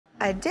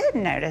I did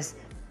notice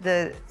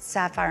the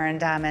sapphire and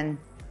diamond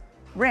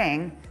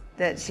ring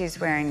that she's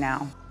wearing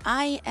now.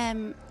 I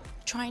am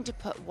trying to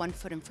put one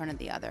foot in front of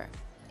the other.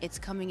 It's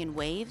coming in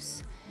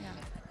waves. Yeah.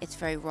 It's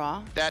very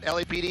raw. That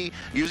LAPD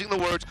using the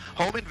words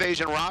home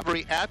invasion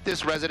robbery at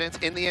this residence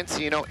in the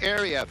Encino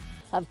area.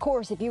 Of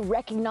course, if you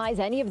recognize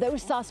any of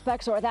those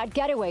suspects or that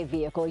getaway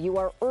vehicle, you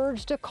are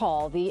urged to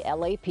call the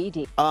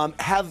LAPD.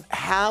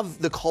 Have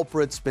the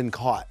culprits been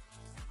caught?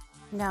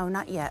 No,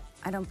 not yet.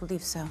 I don't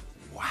believe so.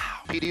 Wow.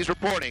 PD's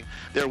reporting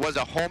there was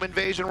a home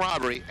invasion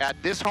robbery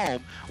at this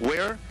home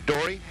where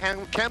Dorit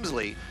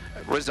Kemsley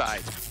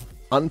resides.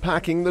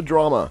 Unpacking the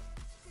drama.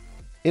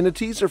 In a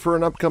teaser for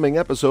an upcoming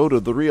episode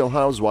of The Real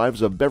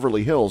Housewives of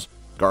Beverly Hills,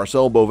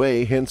 Garcelle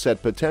Beauvais hints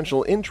at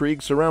potential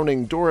intrigue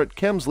surrounding Dorit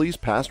Kemsley's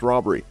past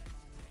robbery.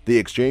 The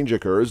exchange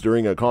occurs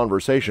during a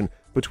conversation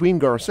between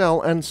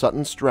Garcelle and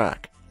Sutton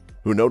Stracke,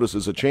 who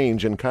notices a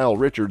change in Kyle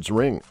Richards'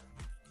 ring.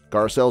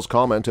 Garcelle's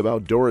comment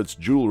about Dorit's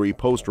jewelry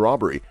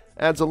post-robbery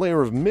adds a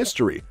layer of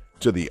mystery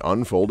to the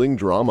unfolding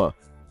drama.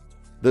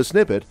 The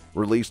snippet,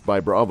 released by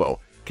Bravo,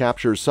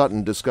 captures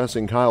Sutton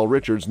discussing Kyle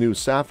Richards' new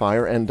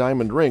sapphire and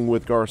diamond ring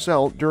with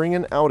Garcelle during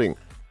an outing.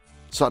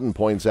 Sutton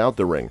points out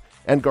the ring,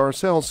 and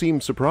Garcelle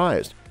seems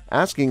surprised,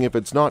 asking if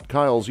it's not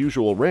Kyle's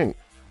usual ring.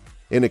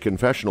 In a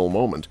confessional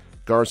moment,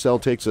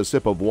 Garcelle takes a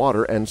sip of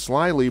water and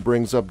slyly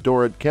brings up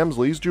Dorit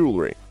Kemsley's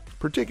jewelry,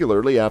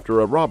 particularly after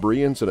a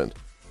robbery incident.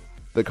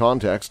 The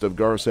context of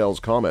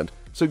Garcelle's comment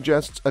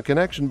suggests a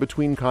connection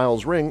between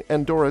Kyle's ring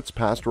and Dorit's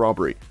past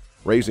robbery,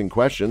 raising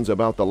questions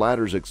about the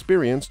latter's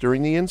experience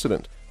during the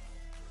incident.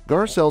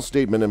 Garcelle's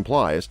statement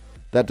implies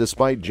that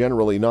despite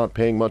generally not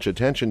paying much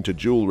attention to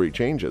jewelry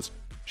changes,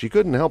 she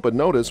couldn't help but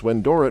notice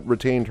when Dorit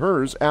retained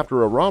hers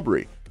after a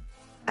robbery.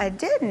 I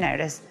did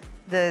notice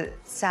the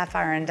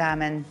sapphire and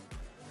diamond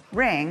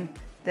ring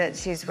that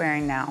she's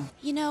wearing now.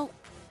 You know,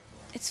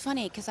 it's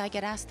funny because I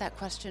get asked that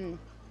question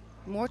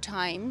more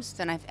times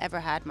than I've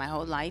ever had my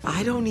whole life.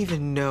 I don't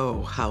even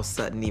know how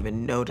Sutton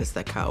even noticed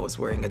that Kyle was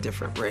wearing a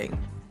different ring.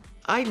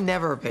 I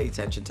never pay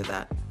attention to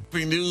that.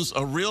 News,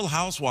 a Real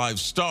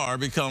Housewives star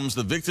becomes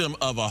the victim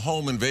of a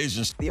home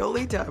invasion. The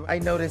only time I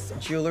noticed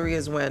jewelry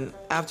is when,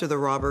 after the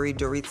robbery,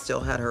 Dorit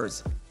still had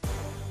hers.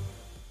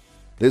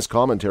 This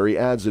commentary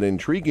adds an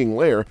intriguing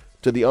layer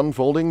to the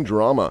unfolding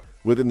drama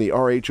within the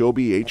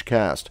RHOBH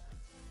cast.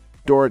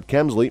 Dorit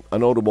Kemsley, a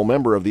notable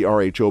member of the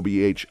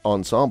RHOBH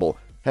ensemble,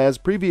 has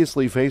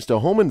previously faced a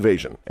home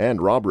invasion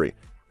and robbery.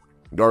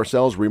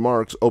 Garcelle's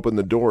remarks open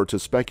the door to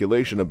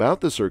speculation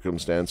about the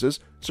circumstances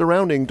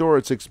surrounding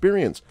Dorit's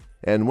experience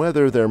and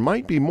whether there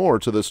might be more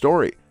to the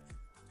story.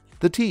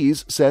 The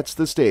tease sets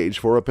the stage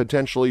for a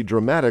potentially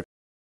dramatic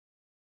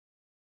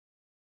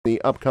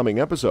the upcoming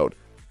episode.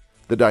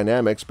 The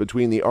dynamics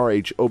between the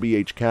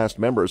RHOBH cast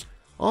members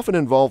often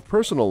involve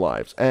personal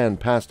lives, and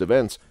past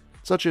events,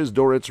 such as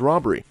Dorit's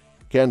robbery,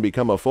 can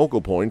become a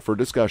focal point for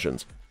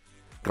discussions.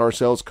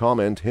 Garcelle's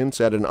comment hints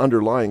at an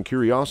underlying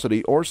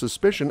curiosity or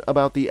suspicion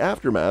about the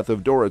aftermath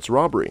of Dorit's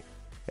robbery,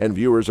 and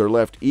viewers are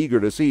left eager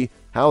to see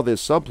how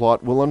this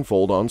subplot will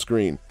unfold on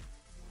screen.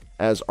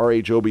 As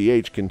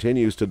RHOBH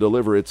continues to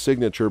deliver its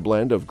signature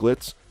blend of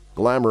glitz,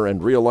 glamour,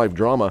 and real-life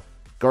drama,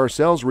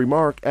 Garcelle's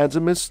remark adds a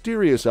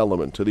mysterious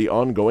element to the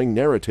ongoing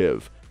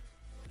narrative.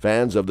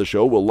 Fans of the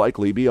show will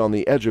likely be on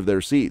the edge of their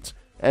seats,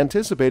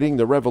 anticipating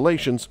the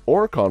revelations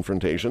or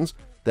confrontations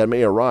that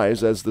may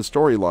arise as the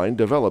storyline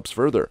develops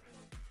further.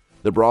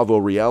 The Bravo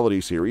reality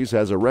series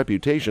has a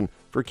reputation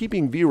for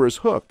keeping viewers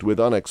hooked with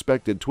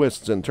unexpected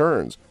twists and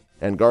turns,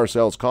 and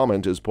Garcelle's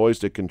comment is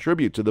poised to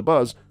contribute to the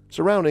buzz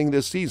surrounding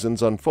this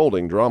season's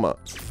unfolding drama.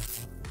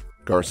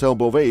 Garcelle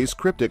Beauvais'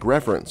 cryptic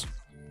reference.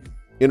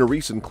 In a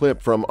recent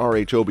clip from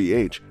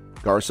RHOBH,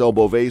 Garcelle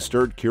Beauvais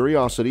stirred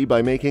curiosity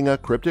by making a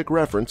cryptic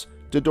reference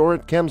to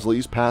Dorit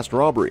Kemsley's past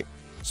robbery,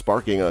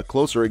 sparking a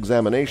closer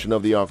examination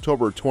of the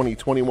October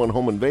 2021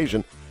 home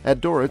invasion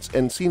at Dorit's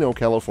Encino,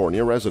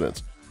 California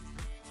residence.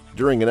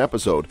 During an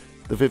episode,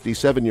 the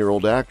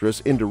 57-year-old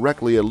actress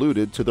indirectly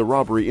alluded to the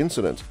robbery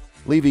incident,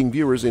 leaving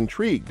viewers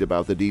intrigued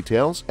about the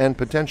details and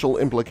potential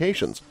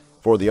implications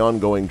for the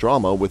ongoing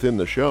drama within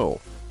the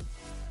show.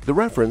 The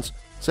reference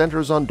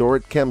centers on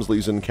Dorit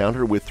Kemsley's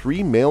encounter with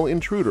 3 male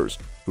intruders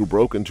who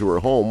broke into her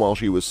home while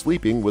she was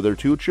sleeping with her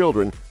 2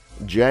 children,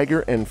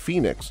 Jagger and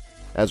Phoenix,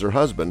 as her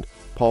husband,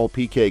 Paul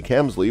P.K.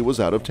 Kemsley, was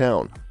out of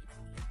town.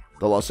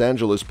 The Los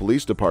Angeles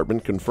Police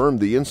Department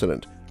confirmed the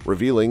incident,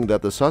 revealing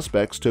that the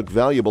suspects took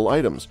valuable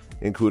items,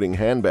 including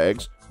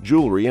handbags,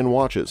 jewelry, and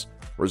watches,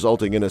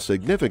 resulting in a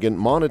significant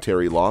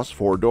monetary loss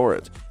for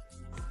Dorit.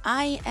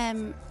 I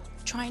am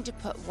trying to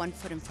put one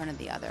foot in front of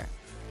the other.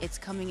 It's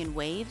coming in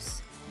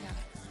waves.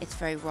 It's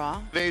very raw.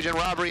 Invasion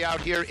robbery out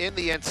here in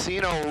the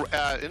Encino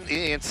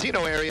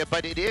area,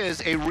 but it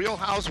is a Real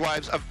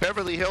Housewives of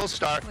Beverly Hills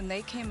star. When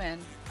they came in,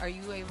 are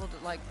you able to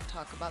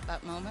talk about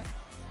that moment?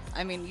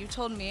 I mean, you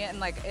told me it,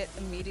 and it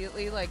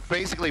immediately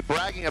basically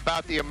bragging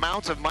about the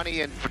amounts of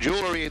money and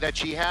jewelry that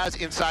she has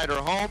inside her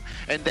home,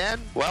 and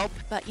then, well.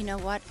 But you know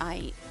what?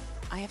 I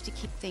have to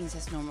keep things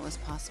as normal as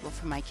possible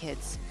for my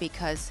kids,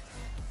 because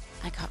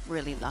I got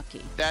really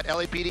lucky. That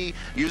LAPD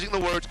using the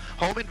words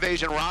home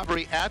invasion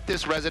robbery at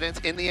this residence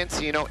in the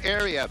Encino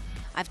area.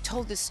 I've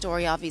told this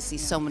story obviously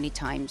so many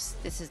times.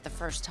 This is the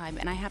first time,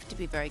 and I have to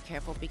be very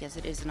careful because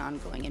it is an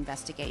ongoing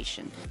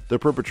investigation. The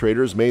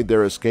perpetrators made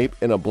their escape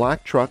in a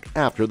black truck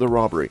after the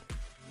robbery.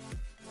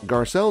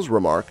 Garcelle's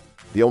remark,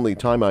 "The only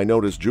time I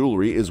notice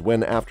jewelry is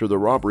when after the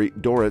robbery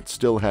Dorit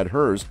still had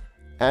hers,"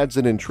 adds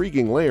an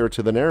intriguing layer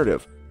to the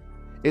narrative.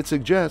 It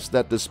suggests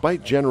that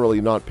despite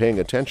generally not paying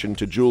attention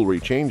to jewelry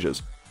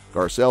changes,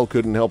 Garcelle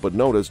couldn't help but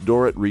notice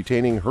Dorit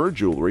retaining her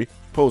jewelry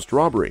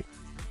post-robbery.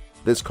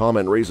 This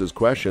comment raises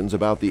questions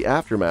about the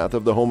aftermath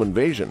of the home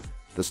invasion,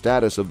 the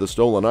status of the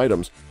stolen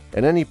items,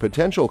 and any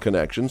potential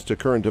connections to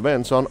current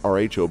events on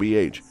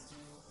RHOBH.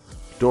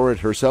 Dorit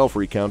herself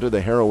recounted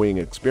the harrowing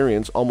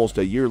experience almost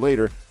a year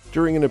later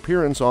during an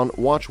appearance on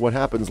Watch What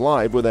Happens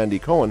Live with Andy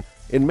Cohen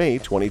in May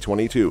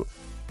 2022.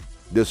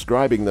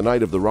 Describing the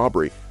night of the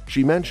robbery,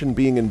 she mentioned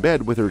being in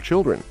bed with her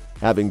children,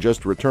 having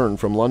just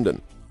returned from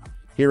London.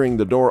 Hearing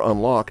the door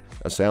unlock,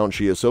 a sound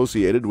she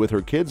associated with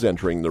her kids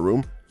entering the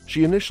room,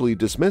 she initially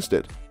dismissed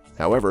it.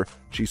 However,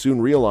 she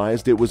soon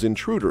realized it was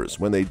intruders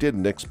when they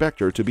didn't expect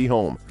her to be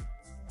home.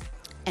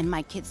 And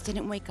my kids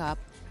didn't wake up,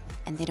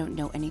 and they don't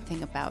know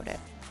anything about it.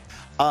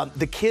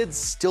 The kids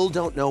still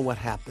don't know what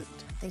happened.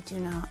 They do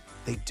not.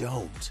 They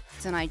don't.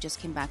 And I just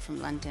came back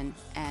from London,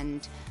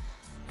 and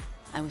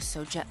I was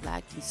so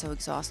jet-lagged and so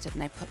exhausted,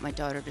 and I put my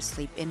daughter to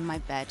sleep in my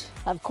bed.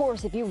 Of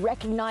course, if you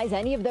recognize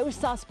any of those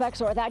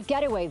suspects or that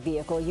getaway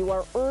vehicle, you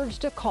are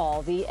urged to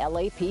call the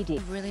LAPD.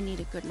 I really need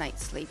a good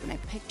night's sleep, and I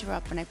picked her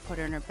up and I put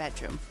her in her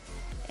bedroom.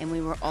 And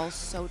we were all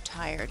so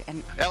tired.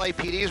 And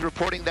LAPD is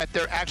reporting that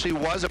there actually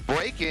was a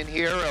break-in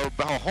here,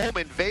 a home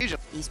invasion.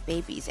 These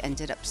babies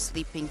ended up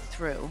sleeping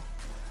through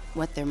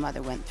what their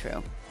mother went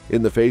through.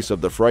 In the face of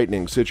the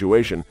frightening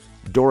situation,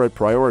 Dorit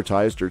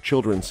prioritized her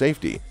children's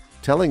safety,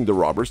 telling the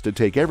robbers to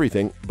take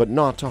everything but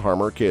not to harm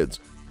her kids.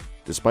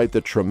 Despite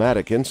the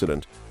traumatic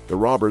incident, the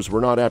robbers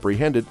were not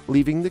apprehended,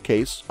 leaving the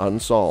case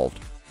unsolved.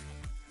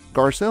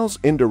 Garcelle's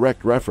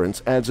indirect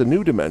reference adds a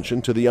new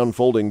dimension to the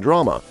unfolding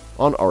drama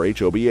on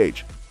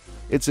RHOBH.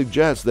 It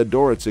suggests that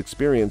Dorit's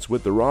experience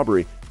with the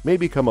robbery may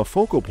become a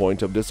focal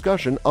point of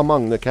discussion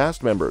among the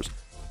cast members,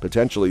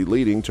 potentially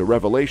leading to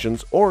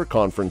revelations or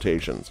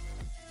confrontations.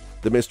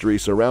 The mystery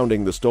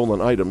surrounding the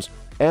stolen items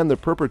and the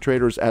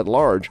perpetrators at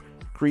large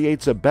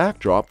creates a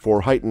backdrop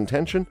for heightened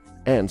tension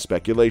and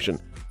speculation.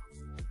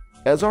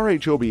 As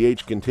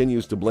RHOBH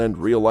continues to blend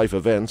real-life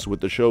events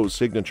with the show's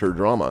signature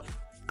drama,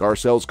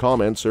 Garcelle's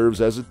comment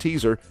serves as a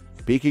teaser,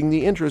 piquing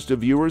the interest of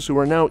viewers who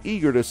are now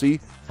eager to see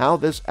how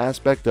this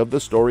aspect of the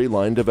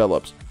storyline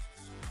develops.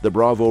 The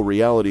Bravo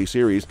reality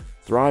series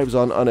thrives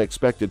on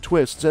unexpected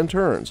twists and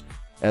turns,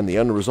 and the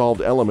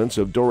unresolved elements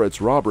of Dorit's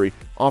robbery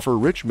offer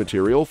rich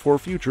material for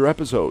future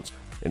episodes,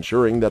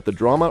 ensuring that the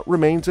drama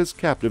remains as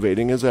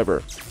captivating as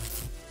ever.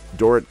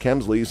 Dorit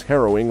Kemsley's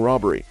harrowing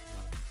robbery.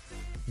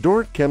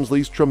 Dorit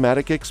Kemsley's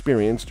traumatic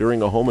experience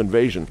during a home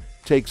invasion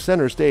takes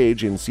center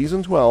stage in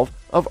Season 12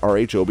 of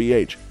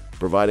RHOBH,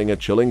 providing a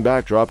chilling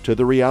backdrop to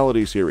the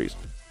reality series.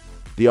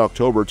 The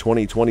October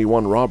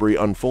 2021 robbery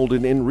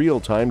unfolded in real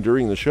time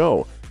during the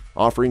show,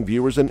 offering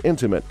viewers an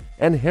intimate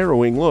and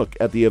harrowing look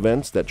at the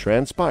events that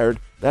transpired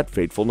that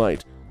fateful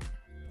night.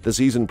 The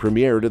season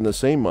premiered in the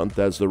same month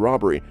as the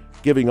robbery,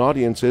 giving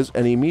audiences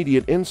an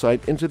immediate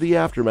insight into the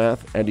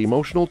aftermath and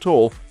emotional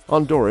toll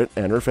on Dorit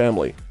and her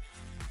family.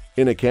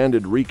 In a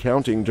candid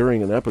recounting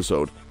during an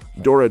episode,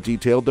 Dorit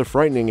detailed the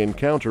frightening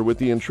encounter with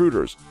the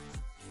intruders.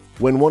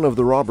 When one of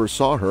the robbers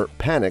saw her,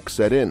 panic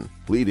set in,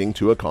 leading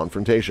to a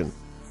confrontation.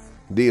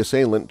 The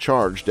assailant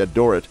charged at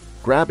Dorit,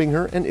 grabbing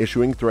her and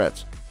issuing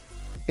threats.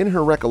 In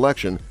her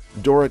recollection,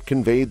 Dorit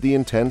conveyed the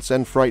intense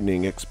and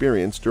frightening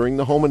experience during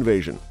the home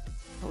invasion.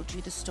 I told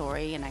you the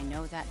story, and I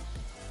know that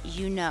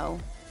you know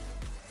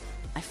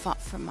I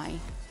fought for mine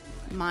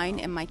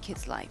and my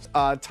kids' lives.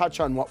 Touch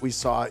on what we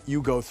saw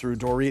you go through,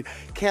 Dorit.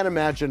 Can't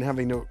imagine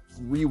having to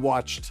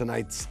rewatch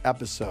tonight's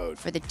episode.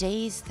 For the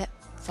days that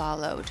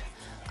followed,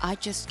 I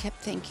just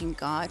kept thanking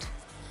God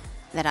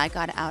that I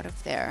got out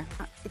of there.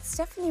 It's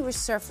definitely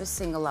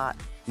resurfacing a lot.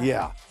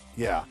 Yeah.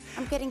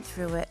 I'm getting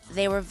through it.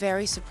 They were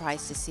very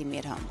surprised to see me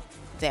at home.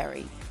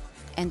 Very.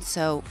 And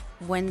so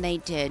when they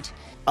did...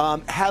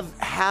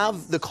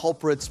 Have the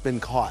culprits been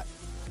caught?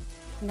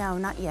 No,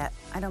 not yet.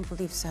 I don't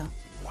believe so.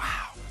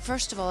 Wow.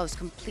 First of all, I was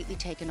completely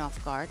taken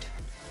off guard.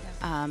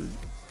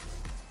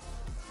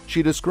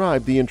 She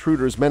described the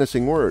intruder's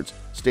menacing words,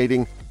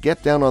 stating,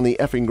 "Get down on the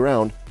effing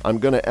ground, I'm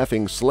gonna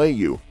effing slay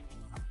you."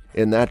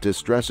 In that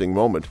distressing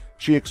moment,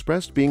 she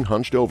expressed being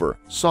hunched over,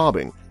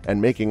 sobbing,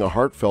 and making a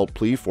heartfelt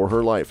plea for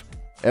her life,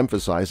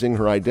 emphasizing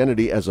her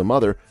identity as a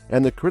mother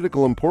and the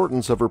critical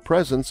importance of her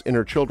presence in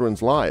her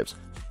children's lives.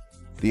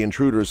 The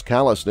intruder's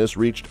callousness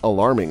reached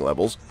alarming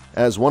levels,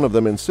 as one of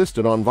them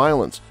insisted on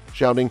violence,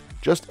 shouting,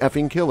 "Just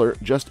effing kill her,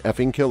 just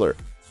effing kill her."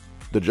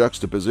 The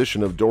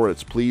juxtaposition of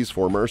Dorit's pleas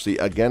for mercy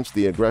against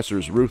the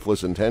aggressor's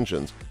ruthless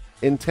intentions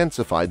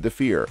intensified the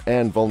fear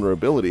and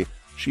vulnerability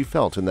she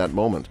felt in that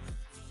moment.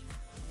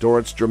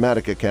 Dorit's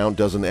dramatic account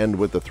doesn't end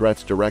with the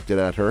threats directed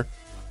at her.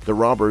 The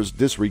robbers'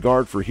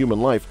 disregard for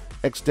human life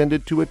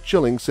extended to a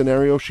chilling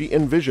scenario she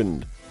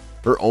envisioned: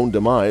 her own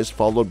demise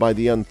followed by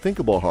the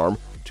unthinkable harm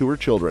to her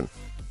children.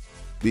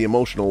 The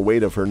emotional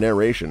weight of her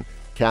narration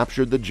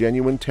captured the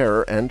genuine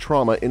terror and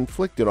trauma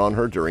inflicted on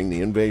her during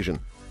the invasion.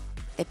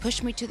 They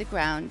pushed me to the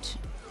ground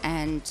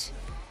and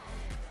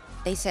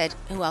they said,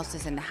 "Who else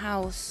is in the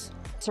house?"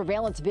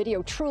 Surveillance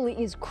video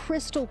truly is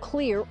crystal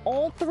clear.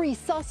 All 3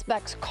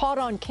 suspects caught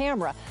on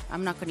camera.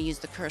 I'm not going to use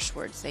the curse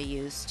words they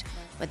used,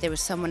 but there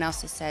was someone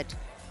else that said,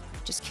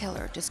 just kill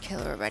her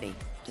already,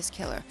 just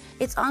kill her.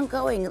 It's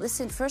ongoing.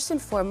 Listen, first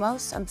and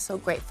foremost, I'm so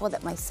grateful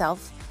that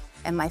myself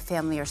and my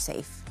family are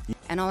safe.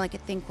 And all I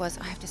could think was,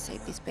 I have to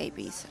save these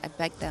babies. I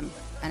begged them,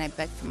 and I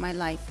begged for my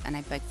life, and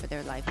I begged for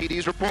their life.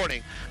 PD's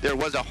reporting there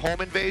was a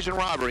home invasion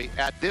robbery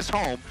at this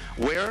home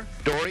where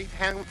Dorit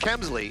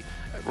Kemsley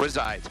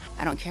resides.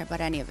 I don't care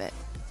about any of it.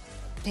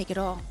 Take it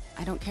all.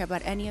 I don't care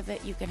about any of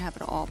it. You can have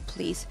it all,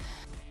 please.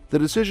 The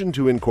decision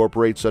to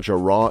incorporate such a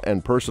raw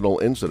and personal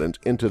incident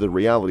into the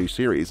reality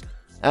series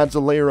adds a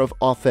layer of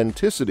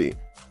authenticity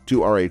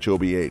to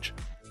RHOBH.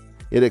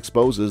 It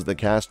exposes the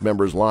cast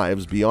members'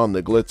 lives beyond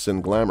the glitz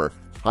and glamour,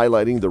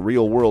 highlighting the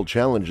real-world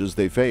challenges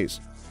they face.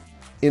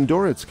 In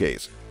Dorit's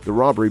case, the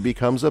robbery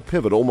becomes a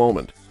pivotal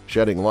moment,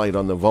 shedding light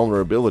on the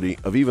vulnerability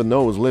of even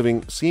those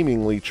living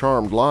seemingly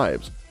charmed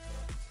lives.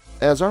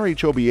 As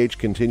RHOBH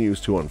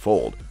continues to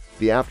unfold,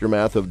 the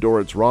aftermath of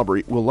Dorit's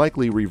robbery will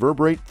likely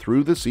reverberate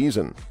through the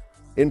season,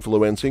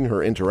 influencing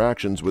her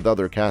interactions with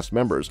other cast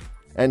members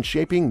and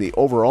shaping the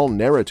overall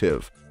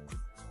narrative.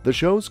 The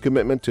show's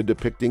commitment to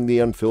depicting the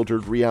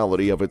unfiltered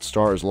reality of its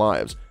stars'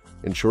 lives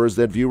ensures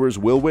that viewers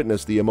will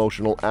witness the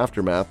emotional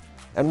aftermath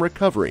and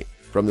recovery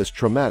from this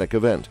traumatic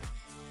event.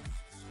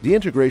 The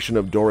integration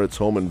of Dorit's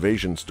home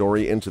invasion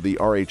story into the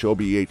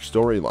RHOBH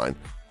storyline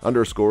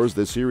underscores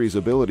the series'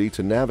 ability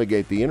to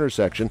navigate the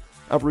intersection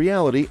of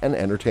reality and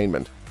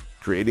entertainment,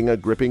 creating a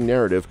gripping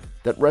narrative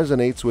that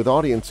resonates with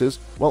audiences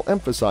while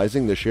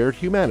emphasizing the shared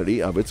humanity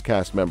of its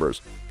cast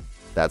members.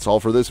 That's all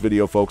for this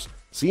video, folks.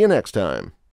 See you next time.